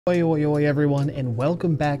Oi everyone, and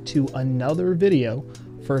welcome back to another video.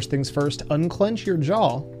 First things first, unclench your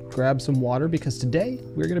jaw, grab some water, because today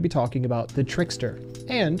we're going to be talking about the Trickster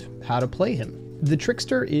and how to play him. The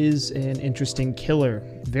Trickster is an interesting killer,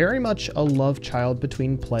 very much a love child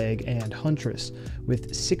between Plague and Huntress.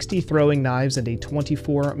 With 60 throwing knives and a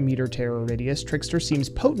 24-meter terror radius, Trickster seems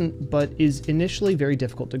potent, but is initially very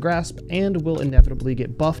difficult to grasp and will inevitably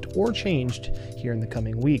get buffed or changed here in the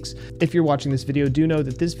coming weeks. If you're watching this video, do know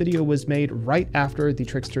that this video was made right after the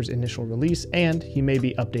Trickster's initial release, and he may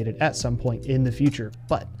be updated at some point in the future.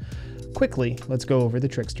 But quickly, let's go over the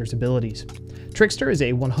Trickster's abilities. Trickster is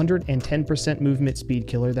a 110% movement speed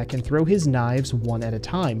killer that can throw his knives one at a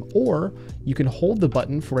time, or you can hold the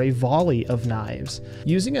button for a volley of knives.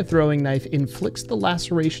 Using a throwing knife inflicts the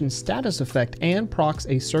laceration status effect and procs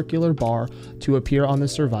a circular bar to appear on the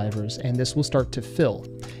survivors, and this will start to fill.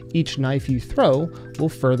 Each knife you throw will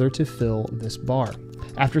further to fill this bar.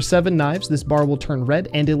 After 7 knives, this bar will turn red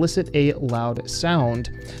and elicit a loud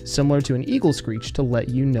sound, similar to an eagle screech, to let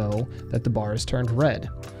you know that the bar is turned red.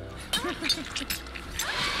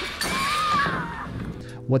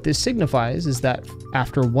 What this signifies is that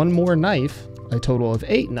after one more knife, a total of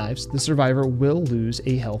 8 knives, the survivor will lose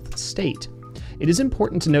a health state. It is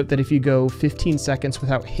important to note that if you go 15 seconds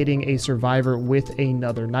without hitting a survivor with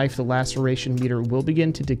another knife, the laceration meter will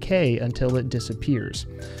begin to decay until it disappears.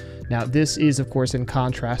 Now, this is, of course, in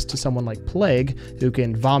contrast to someone like Plague, who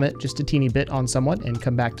can vomit just a teeny bit on someone and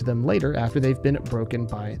come back to them later after they've been broken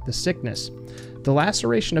by the sickness. The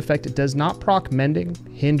laceration effect does not proc mending,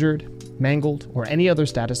 hindered, mangled, or any other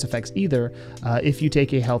status effects either if you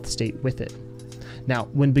take a health state with it. Now,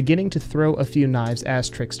 when beginning to throw a few knives as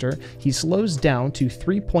Trickster, he slows down to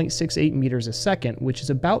 3.68 meters a second, which is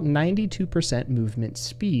about 92% movement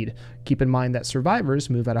speed. Keep in mind that survivors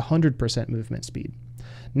move at 100% movement speed.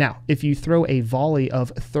 Now, if you throw a volley of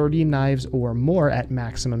 30 knives or more at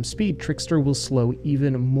maximum speed, Trickster will slow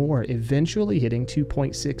even more, eventually hitting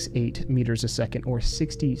 2.68 meters a second, or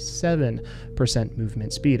 67%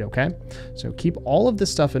 movement speed, okay? So keep all of this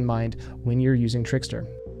stuff in mind when you're using Trickster.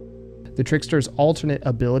 The Trickster's alternate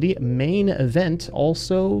ability, Main Event,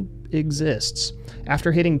 also exists.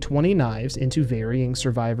 After hitting 20 knives into varying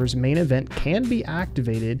survivors, Main Event can be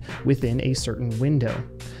activated within a certain window.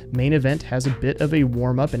 Main Event has a bit of a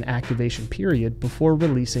warm-up and activation period before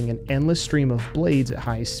releasing an endless stream of blades at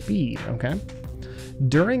high speed, okay?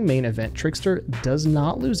 During Main Event, Trickster does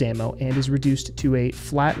not lose ammo and is reduced to a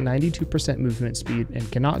flat 92% movement speed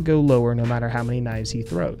and cannot go lower no matter how many knives he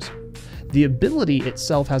throws. The ability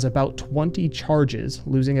itself has about 20 charges,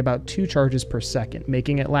 losing about 2 charges per second,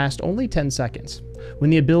 making it last only 10 seconds. When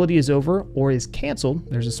the ability is over or is cancelled,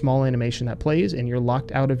 there's a small animation that plays and you're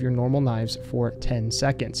locked out of your normal knives for 10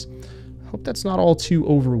 seconds. Hope that's not all too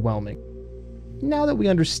overwhelming. Now that we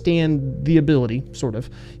understand the ability, sort of,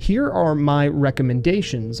 here are my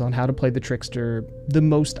recommendations on how to play the Trickster the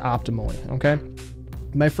most optimally, okay?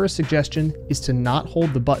 My first suggestion is to not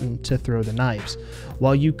hold the button to throw the knives.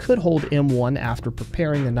 While you could hold M1 after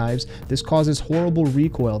preparing the knives, this causes horrible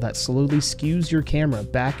recoil that slowly skews your camera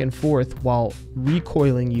back and forth while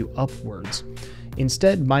recoiling you upwards.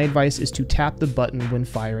 Instead, my advice is to tap the button when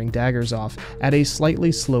firing daggers off at a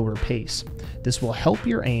slightly slower pace. This will help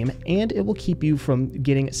your aim, and it will keep you from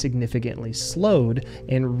getting significantly slowed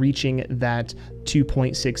and reaching that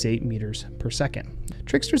 2.68 meters per second.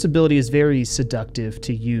 Trickster's ability is very seductive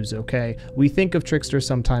to use, okay? We think of Trickster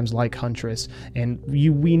sometimes like Huntress, and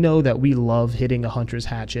we know that we love hitting a Huntress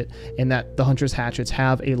hatchet, and that the Huntress hatchets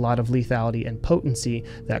have a lot of lethality and potency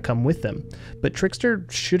that come with them. But Trickster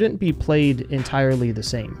shouldn't be played entirely the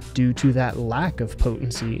same due to that lack of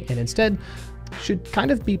potency, and instead should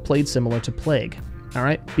kind of be played similar to Plague.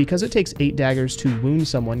 Alright, because it takes 8 daggers to wound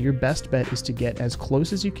someone, your best bet is to get as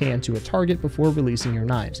close as you can to a target before releasing your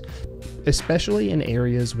knives, especially in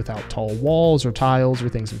areas without tall walls or tiles or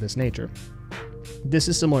things of this nature. This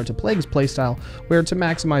is similar to Plague's playstyle, where to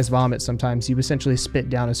maximize vomit, sometimes you essentially spit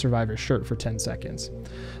down a survivor's shirt for 10 seconds.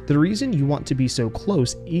 The reason you want to be so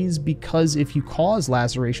close is because if you cause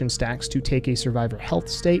laceration stacks to take a survivor health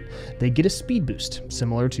state, they get a speed boost,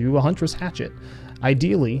 similar to a Huntress hatchet.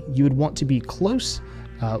 Ideally, you would want to be close,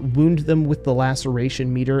 wound them with the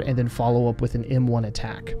laceration meter, and then follow up with an M1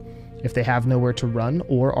 attack. If they have nowhere to run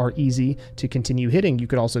or are easy to continue hitting, you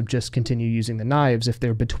could also just continue using the knives if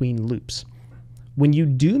they're between loops. When you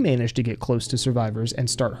do manage to get close to survivors and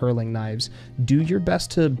start hurling knives, do your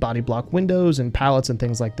best to body block windows and pallets and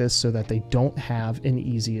things like this so that they don't have an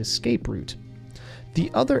easy escape route. The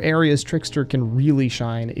other areas Trickster can really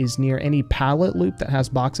shine is near any pallet loop that has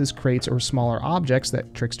boxes, crates, or smaller objects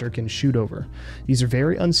that Trickster can shoot over. These are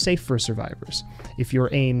very unsafe for survivors, if your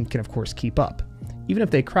aim can of course keep up. Even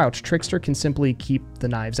if they crouch, Trickster can simply keep the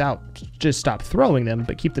knives out. Just stop throwing them,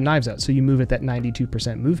 but keep the knives out. So you move at that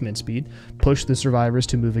 92% movement speed, push the survivors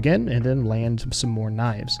to move again, and then land some more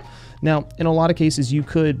knives. Now, in a lot of cases, you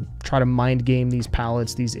could try to mind game these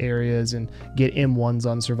pallets, these areas, and get M1s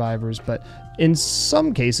on survivors, but in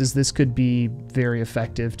some cases, this could be very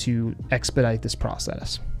effective to expedite this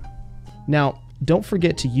process. Now, don't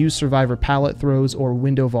forget to use survivor pallet throws or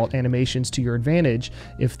window vault animations to your advantage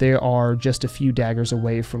if they are just a few daggers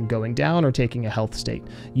away from going down or taking a health state.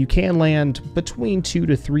 You can land between 2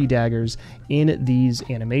 to 3 daggers in these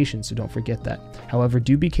animations, so don't forget that. However,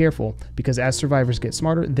 do be careful, because as survivors get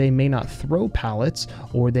smarter, they may not throw pallets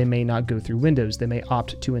or they may not go through windows. They may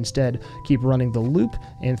opt to instead keep running the loop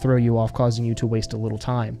and throw you off, causing you to waste a little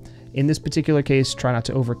time. In this particular case, try not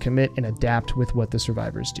to overcommit and adapt with what the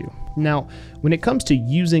survivors do. Now, when it comes to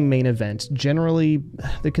using main event, generally,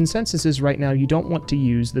 the consensus is right now you don't want to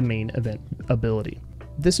use the main event ability.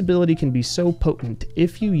 This ability can be so potent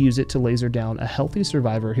if you use it to laser down a healthy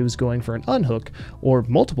survivor who is going for an unhook, or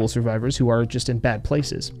multiple survivors who are just in bad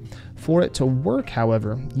places. For it to work,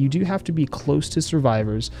 however, you do have to be close to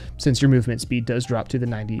survivors, since your movement speed does drop to the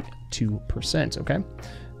 92%, okay?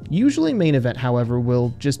 Usually main event, however,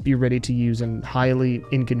 will just be ready to use in highly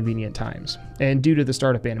inconvenient times. And due to the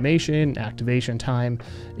startup animation, activation time,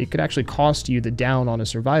 it could actually cost you the down on a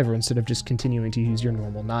survivor instead of just continuing to use your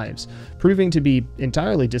normal knives, proving to be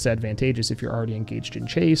entirely disadvantageous if you're already engaged in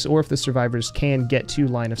chase, or if the survivors can get to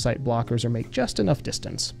line of sight blockers or make just enough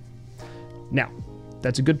distance. Now,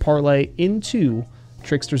 that's a good parlay into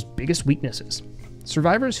Trickster's biggest weaknesses.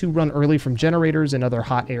 Survivors who run early from generators and other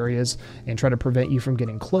hot areas and try to prevent you from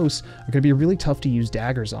getting close are going to be really tough to use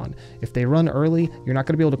daggers on. If they run early, you're not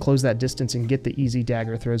going to be able to close that distance and get the easy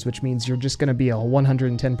dagger throws, which means you're just going to be a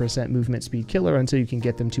 110% movement speed killer until you can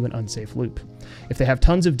get them to an unsafe loop. If they have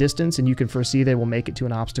tons of distance and you can foresee they will make it to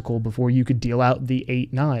an obstacle before you could deal out the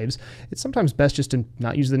 8 knives, it's sometimes best just to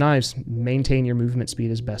not use the knives, maintain your movement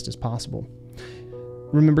speed as best as possible.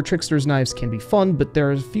 Remember, Trickster's knives can be fun, but there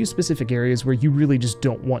are a few specific areas where you really just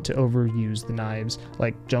don't want to overuse the knives,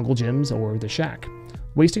 like jungle gyms or the shack.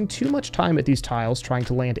 Wasting too much time at these tiles trying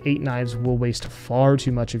to land 8 knives will waste far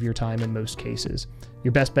too much of your time in most cases.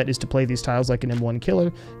 Your best bet is to play these tiles like an M1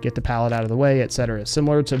 killer, get the pallet out of the way, etc.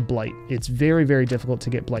 Similar to Blight. It's very, very difficult to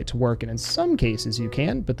get Blight to work, and in some cases you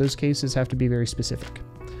can, but those cases have to be very specific.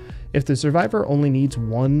 If the survivor only needs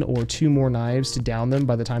 1 or 2 more knives to down them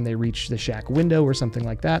by the time they reach the shack window or something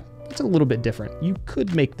like that, it's a little bit different. You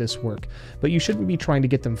could make this work, but you shouldn't be trying to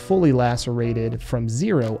get them fully lacerated from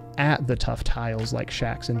 0 at the tough tiles like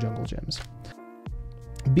shacks and jungle gyms.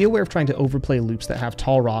 Be aware of trying to overplay loops that have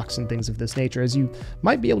tall rocks and things of this nature, as you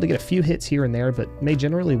might be able to get a few hits here and there, but may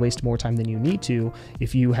generally waste more time than you need to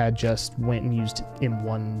if you had just went and used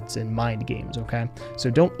M1s and mind games, okay?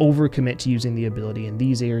 So don't overcommit to using the ability in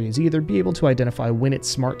these areas either. Be able to identify when it's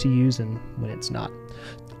smart to use and when it's not.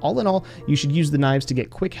 All in all, you should use the knives to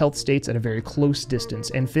get quick health states at a very close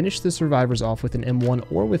distance and finish the survivors off with an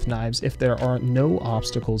M1 or with knives if there are no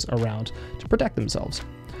obstacles around to protect themselves.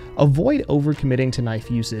 Avoid overcommitting to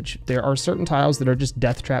knife usage. There are certain tiles that are just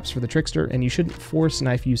death traps for the Trickster, and you shouldn't force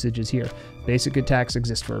knife usages here. Basic attacks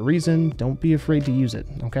exist for a reason. Don't be afraid to use it,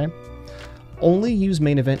 okay? Only use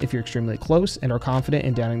main event if you're extremely close and are confident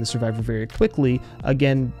in downing the survivor very quickly.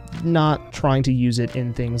 Again, not trying to use it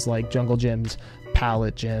in things like jungle gyms,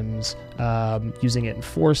 pallet gyms, using it in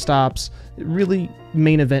 4 stops. Really,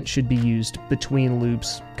 main event should be used between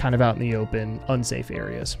loops, kind of out in the open, unsafe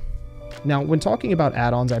areas. Now, when talking about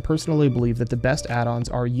add-ons, I personally believe that the best add-ons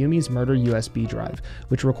are Yumi's Murder USB drive,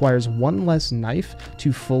 which requires 1 less knife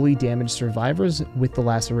to fully damage survivors with the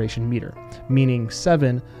laceration meter, meaning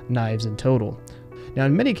 7 knives in total. Now,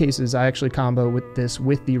 in many cases, I actually combo with this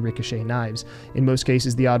with the ricochet knives. In most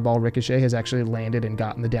cases, the oddball ricochet has actually landed and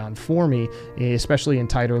gotten the down for me, especially in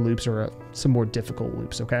tighter loops or some more difficult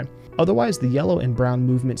loops, okay? Otherwise, the yellow and brown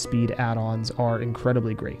movement speed add-ons are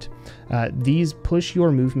incredibly great. These push your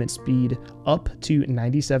movement speed up to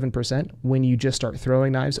 97% when you just start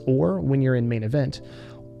throwing knives or when you're in main event.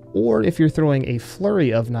 Or if you're throwing a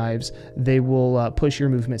flurry of knives, they will push your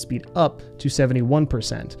movement speed up to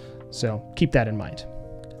 71%. So keep that in mind.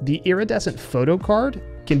 The iridescent photo card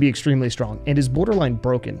can be extremely strong and is borderline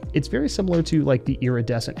broken. It's very similar to like the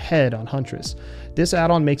iridescent head on Huntress. This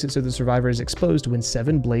add-on makes it so the survivor is exposed when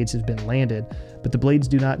 7 blades have been landed, but the blades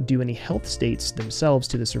do not do any health states themselves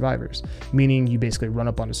to the survivors, meaning you basically run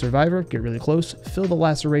up on a survivor, get really close, fill the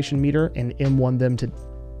laceration meter, and M1 them to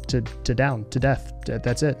death.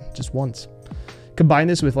 That's it, just once. Combine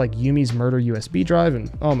this with like Yumi's murder USB drive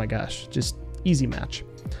and oh my gosh, just easy match.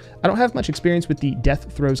 I don't have much experience with the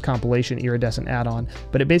Death Throes compilation iridescent add-on,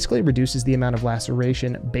 but it basically reduces the amount of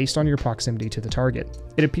laceration based on your proximity to the target.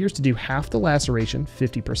 It appears to do half the laceration,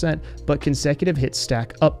 50%, but consecutive hits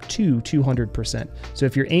stack up to 200%. So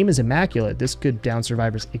if your aim is immaculate, this could down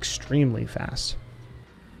survivors extremely fast.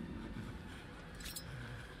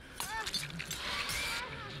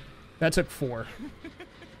 That took 4.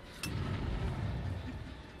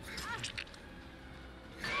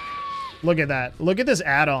 Look at that. Look at this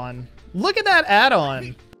add-on. Look at that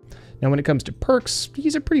add-on. Now, when it comes to perks,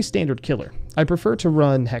 he's a pretty standard killer. I prefer to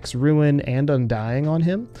run Hex Ruin and Undying on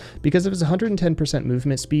him. Because of his 110%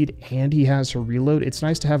 movement speed and he has her reload, it's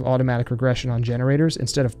nice to have automatic regression on generators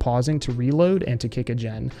instead of pausing to reload and to kick a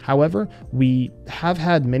gen. However, we have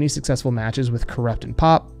had many successful matches with Corrupt and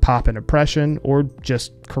Pop, Pop and Oppression, or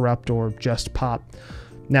just Corrupt or just Pop.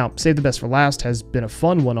 Now, Save the Best for Last has been a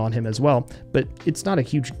fun one on him as well, but it's not a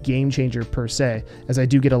huge game changer per se, as I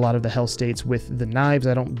do get a lot of the health states with the knives.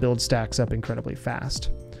 I don't build stacks up incredibly fast.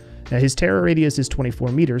 Now, his terror radius is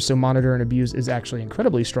 24 meters, so Monitor and Abuse is actually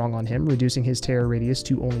incredibly strong on him, reducing his terror radius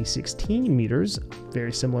to only 16 meters,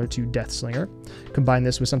 very similar to Deathslinger. Combine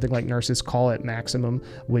this with something like Nurse's Call at maximum,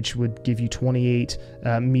 which would give you 28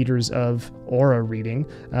 meters of aura reading.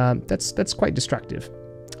 That's quite destructive.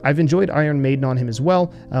 I've enjoyed Iron Maiden on him as well,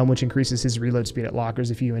 which increases his reload speed at lockers.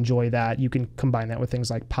 If you enjoy that, you can combine that with things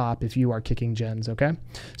like Pop if you are kicking gens, okay?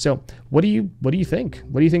 So what do you think?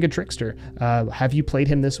 What do you think of Trickster? Have you played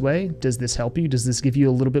him this way? Does this help you? Does this give you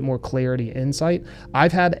a little bit more clarity and insight?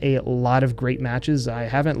 I've had a lot of great matches. I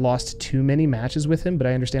haven't lost too many matches with him, but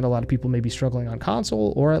I understand a lot of people may be struggling on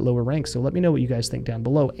console or at lower ranks. So let me know what you guys think down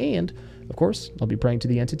below. And of course, I'll be praying to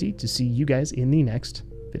the entity to see you guys in the next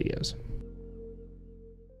videos.